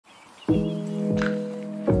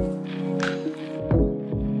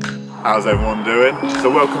How's everyone doing?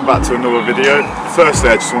 So welcome back to another video. Firstly,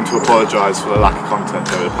 I just want to apologise for the lack of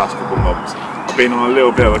content over the past couple of months. I've been on a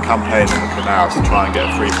little bit of a campaign on the canal to try and get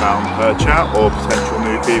a £3 perch out or potential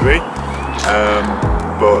new PB.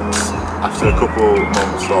 But after a couple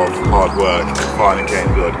months of hard work, it finally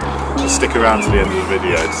came good. So stick around to the end of the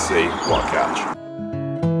video to see what I catch.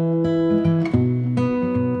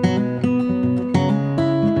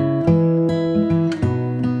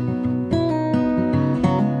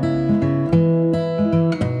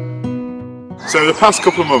 So the past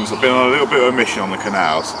couple of months I've been on a little bit of a mission on the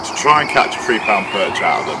canals to try and catch a £3 perch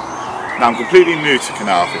out of them. Now I'm completely new to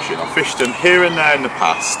canal fishing. I've fished them here and there in the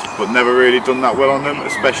past, but never really done that well on them,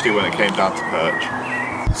 especially when it came down to perch.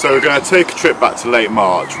 So we're going to take a trip back to late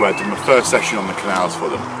March where I did my first session on the canals for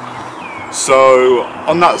them. So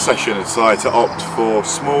on that session I decided to opt for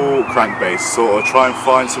small crankbaits, sort of try and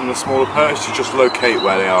find some of the smaller perch to just locate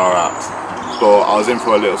where they are at. But I was in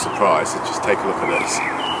for a little surprise, so just take a look at this.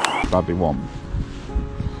 Badly want.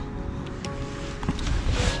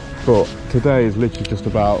 But today is literally just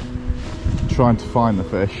about trying to find the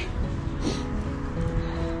fish.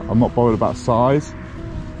 I'm not bothered about size,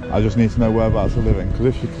 I just need to know whereabouts they're living, because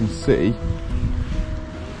if you can see,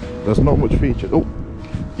 there's not much feature. Oh,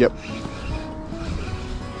 yep.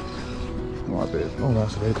 Might be. Oh,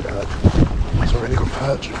 that's a really good perch. That's a really good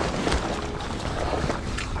perch.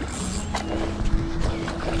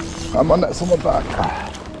 And my net's on my back.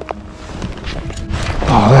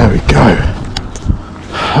 Oh, there we go.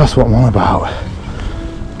 That's what I'm on about.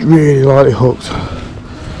 Really lightly hooked.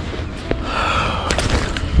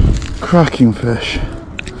 Cracking fish.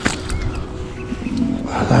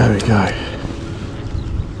 There we go.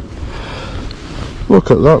 Look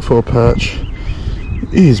at that for a perch.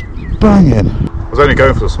 He's banging. I was only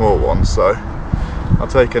going for the small ones, so I'll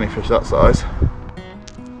take any fish that size.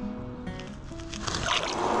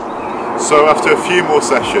 So after a few more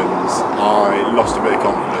sessions, I lost a bit of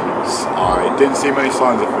confidence. I didn't see many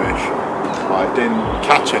signs of fish. I didn't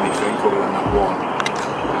catch anything other than that one.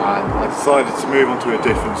 And I decided to move on to a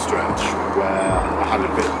different stretch where I had a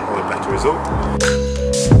bit of a better result.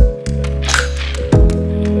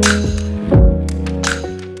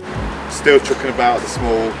 Still chucking about the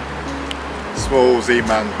small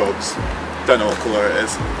Z-man bugs. Don't know what colour it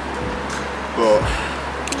is, but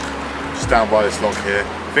just down by this log here.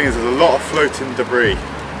 The thing is, there's a lot of floating debris,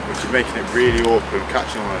 which is making it really awkward. I'm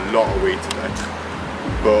catching on a lot of weed today,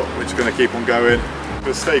 but we're just going to keep on going.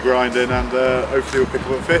 We'll stay grinding and hopefully we'll pick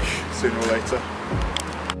up a fish sooner or later.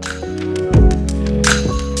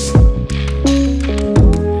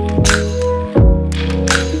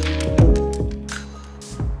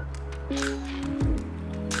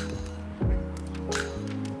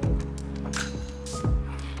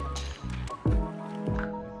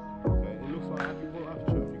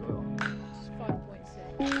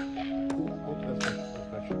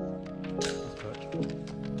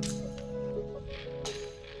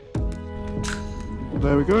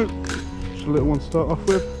 There we go, just a little one to start off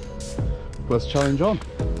with. Let's challenge on.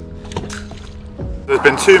 There's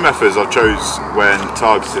been two methods I've chose when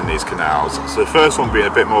targeting these canals. So the first one being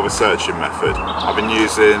a bit more of a searching method. I've been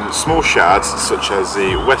using small shads such as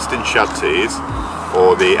the Western shad tees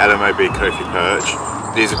or the LMOB Kofi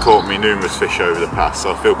perch. These have caught me numerous fish over the past,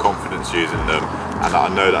 so I feel confident using them, and I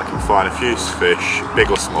know that I can find a few fish, big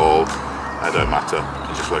or small, it don't matter,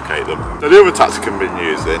 you just locate them. So the other tactic I've been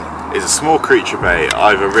using is a small creature bait,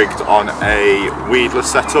 either rigged on a weedless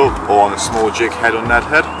setup or on a small jig head or Ned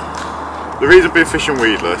head. The reason I've been fishing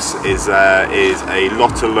weedless is there is a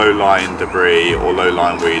lot of low-lying debris or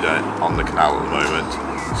low-lying weed on the canal at the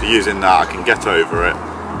moment. So using that I can get over it,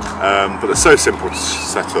 but they're so simple to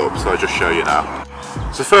set up, so I'll just show you now.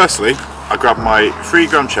 So firstly, I grab my 3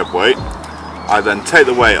 gram chub weight, I then take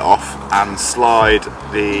the weight off and slide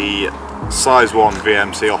the size 1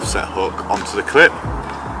 VMC offset hook onto the clip.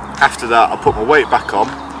 After that I put my weight back on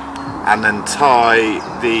and then tie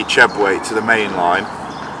the chub weight to the main line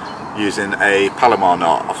using a Palomar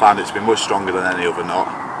knot. I found it to be much stronger than any other knot.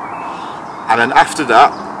 And then after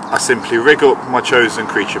that I simply rig up my chosen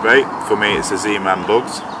creature bait. For me it's a Z-Man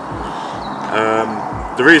bugs.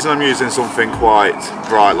 The reason I'm using something quite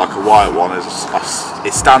bright like a white one is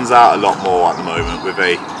it stands out a lot more at the moment with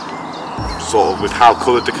how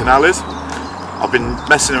coloured the canal is. I've been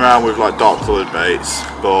messing around with like dark coloured baits,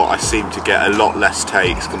 but I seem to get a lot less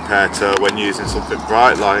takes compared to when using something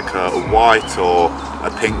bright like a white or a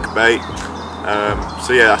pink bait.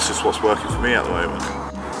 So yeah, that's just what's working for me at the moment.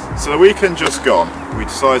 So the weekend just gone, we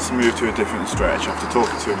decided to move to a different stretch after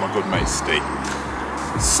talking to my good mate Steve.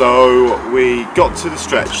 So we got to the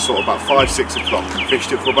stretch sort of about 5-6 o'clock and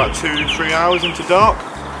fished it for about 2-3 hours into dark.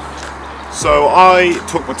 So I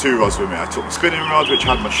took my 2 rods with me. I took the spinning rod which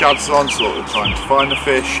had my shads on, sort of trying to find the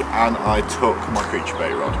fish, and I took my creature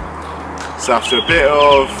bait rod. So after a bit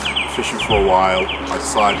of fishing for a while, I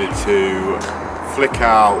decided to flick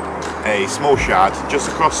out a small shad just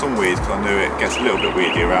across some weeds because I knew it gets a little bit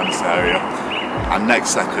weedy around this area, and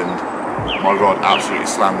next second my rod absolutely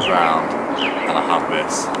slams round and I have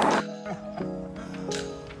this.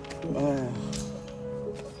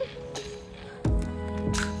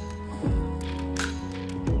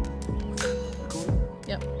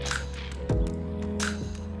 Yep.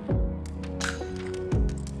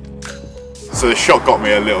 So the shot got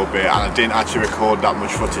me a little bit and I didn't actually record that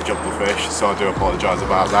much footage of the fish, so I do apologise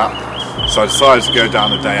about that. So I decided to go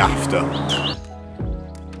down the day after.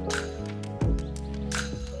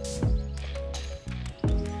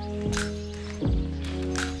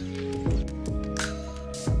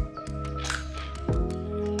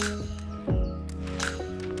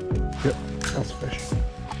 Yep, that's a fish.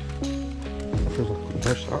 I feel like I could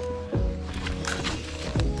catch that.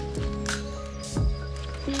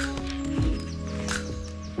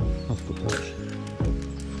 That's the perch.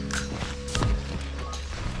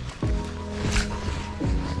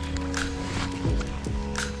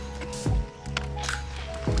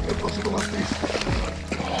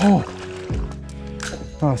 Oh,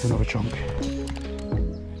 that's another chunk.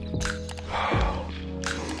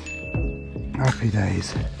 Happy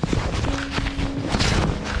days.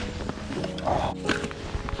 Oh,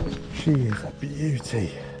 she is a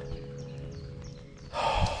beauty.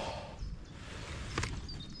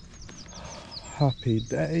 Happy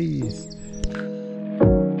days.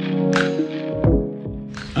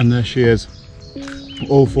 And there she is,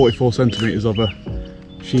 all 44 centimetres of her.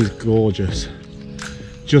 She's gorgeous.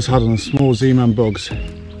 Just had on a small Z-Man bugs.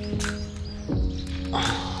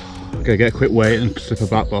 I'm gonna get a quick weight and slip her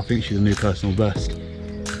back, but I think she's a new personal best.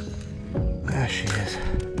 There she is.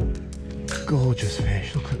 Gorgeous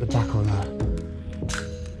fish. Look at the back on her.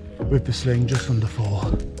 With the sling just under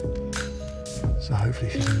 4. So hopefully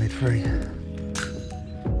she's in mid-3.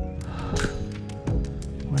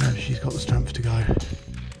 Whenever she's got the strength to go.